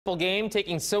Game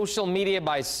taking social media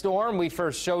by storm. We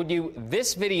first showed you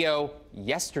this video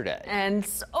yesterday. And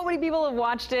so many people have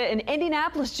watched it. An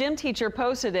Indianapolis gym teacher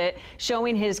posted it,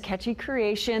 showing his catchy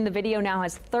creation. The video now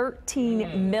has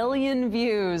 13 million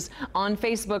views on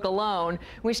Facebook alone.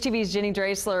 Wish TV's Jenny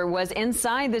Dreasler was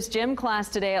inside this gym class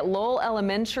today at Lowell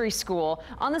Elementary School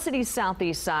on the city's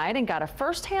southeast side and got a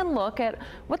first-hand look at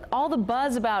what all the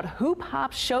buzz about Hoop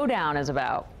Hop Showdown is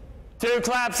about. 2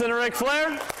 claps and a Ric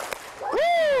Flair.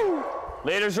 Woo!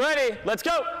 Leaders ready, let's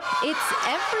go! It's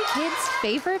every kid's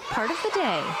favorite part of the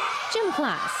day, gym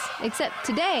class. Except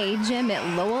today, gym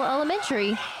at Lowell Elementary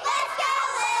Let's go,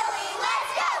 Lily,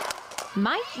 let's go!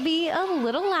 might be a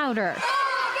little louder.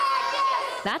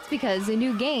 That's because a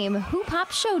new game, Hoop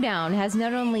Hop Showdown, has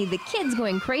not only the kids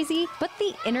going crazy, but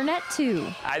the internet too.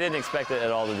 I didn't expect it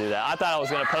at all to do that. I thought I was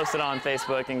going to post it on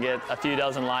Facebook and get a few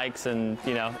dozen likes and,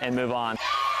 and move on.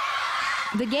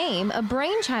 The game, a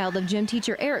brainchild of gym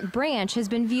teacher Eric Branch, has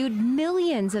been viewed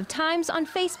millions of times on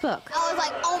Facebook. I was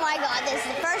like, oh my God, this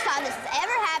is the first time this has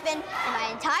ever happened in my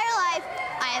entire life.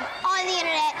 I am on the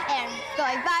internet and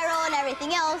going viral and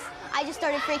everything else. I just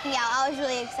started freaking out. I was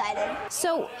really excited.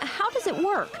 So how does it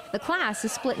work? The class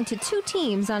is split into 2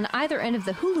 teams on either end of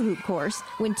the hula hoop course.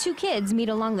 When 2 kids meet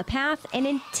along the path, an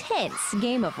intense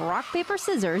game of rock, paper,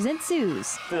 scissors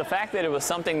ensues. The fact that it was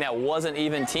something that wasn't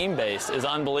even team-based is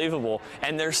unbelievable,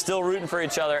 and they're still rooting for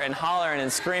each other and hollering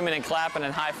and screaming and clapping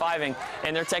and high-fiving,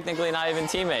 and they're technically not even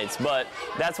teammates. But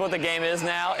that's what the game is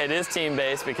now. It is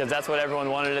team-based because that's what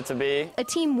everyone wanted it to be. A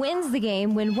team wins the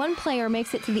game when one player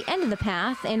makes it to the end of the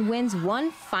path and wins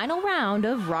one final round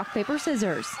of rock, paper,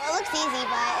 scissors. It looks easy,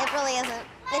 but it really isn't.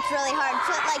 It's really hard,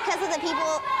 because of the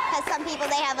people, because some people,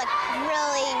 they have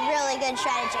really good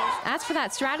strategies. As for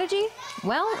that strategy,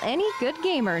 well, any good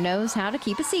gamer knows how to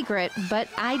keep a secret, but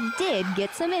I did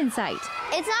get some insight.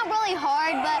 It's not really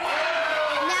hard, but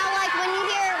now, when you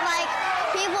hear,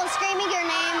 people screaming your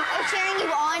name or cheering you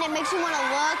on, it makes you want to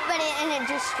look, and it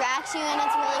distracts you, and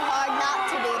it's really hard not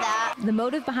to do that. The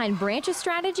motive behind Branch's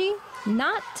strategy?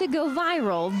 Not to go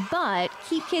viral, but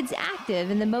keep kids active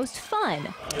in the most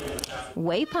fun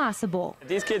way possible.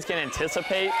 These kids can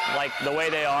anticipate, the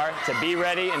way they are, to be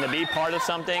ready and to be part of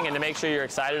something and to make sure you're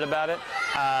excited about it.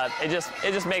 It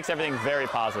just makes everything very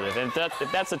positive. And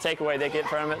if that's the takeaway they get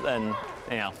from it, then,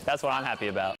 that's what I'm happy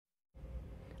about.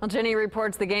 Well, Jenny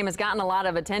reports the game has gotten a lot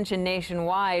of attention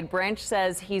nationwide. Branch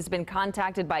says he's been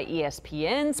contacted by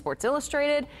ESPN, Sports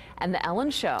Illustrated, and The Ellen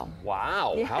Show.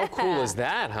 Wow, Yeah. How cool is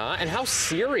that, huh? And how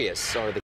serious are the